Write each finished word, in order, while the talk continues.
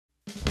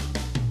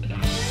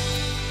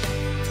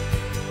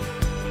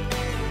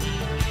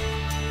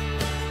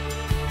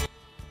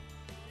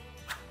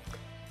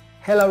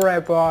Hello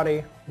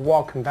everybody,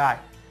 welcome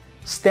back.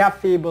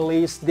 Steffy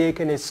believes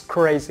Deacon is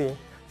crazy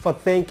for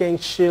thinking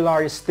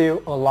Sheila is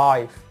still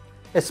alive,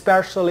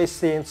 especially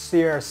since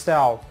she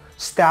herself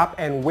stopped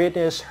and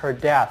witnessed her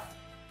death.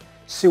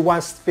 She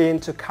wants Finn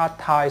to cut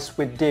ties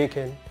with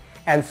Deacon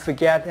and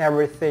forget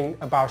everything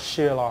about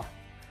Sheila.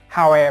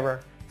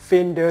 However,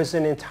 Finn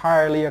doesn't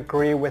entirely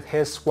agree with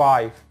his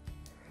wife.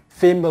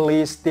 Finn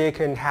believes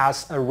Deacon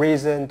has a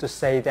reason to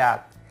say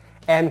that,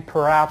 and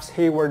perhaps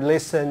he would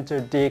listen to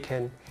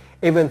Deacon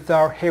even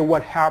though he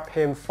would help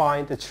him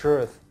find the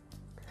truth.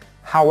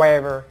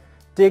 However,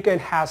 Deacon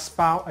has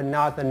found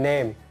another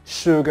name,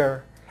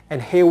 Sugar,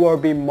 and he will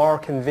be more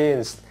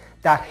convinced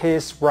that he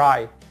is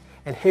right,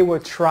 and he will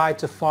try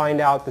to find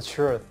out the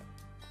truth.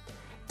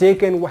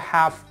 Deacon will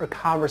have a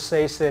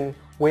conversation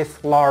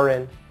with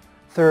Lauren,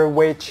 through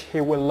which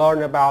he will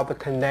learn about the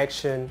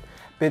connection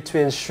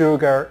between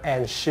Sugar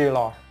and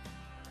Sheila.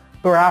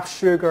 Perhaps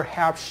Sugar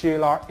helps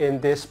Sheila in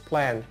this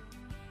plan.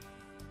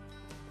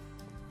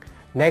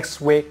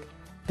 Next week,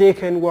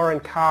 Deacon will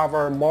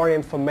uncover more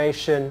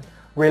information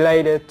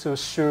related to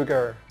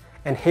Sugar,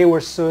 and he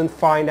will soon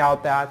find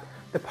out that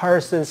the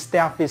person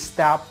Steffy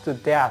stabbed to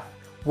death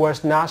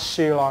was not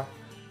Sheila,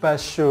 but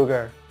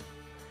Sugar.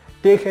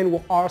 Deacon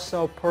will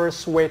also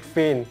persuade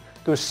Finn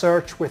to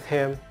search with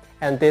him,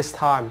 and this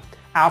time,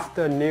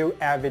 after new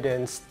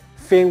evidence,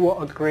 Finn will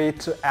agree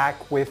to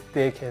act with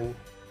Deacon.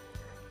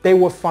 They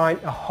will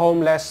find a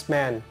homeless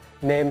man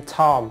named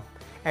Tom,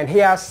 and he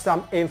has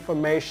some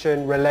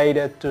information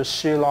related to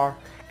Sheila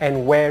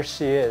and where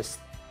she is.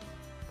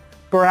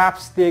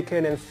 Perhaps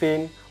Deacon and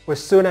Finn will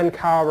soon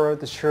uncover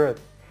the truth,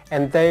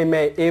 and they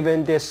may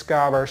even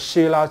discover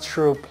Sheila's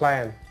true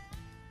plan.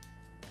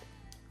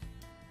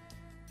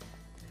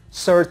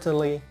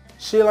 Certainly,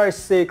 Sheila is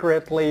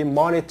secretly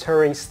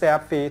monitoring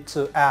Steffy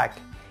to act,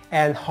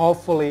 and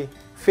hopefully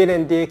Finn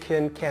and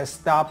Deacon can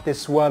stop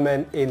this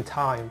woman in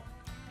time.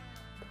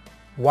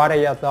 What are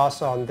your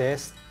thoughts on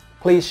this?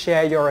 Please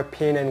share your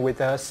opinion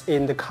with us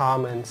in the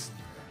comments.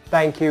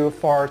 Thank you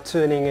for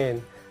tuning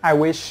in. I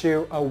wish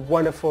you a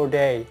wonderful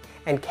day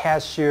and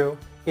catch you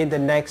in the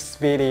next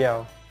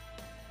video.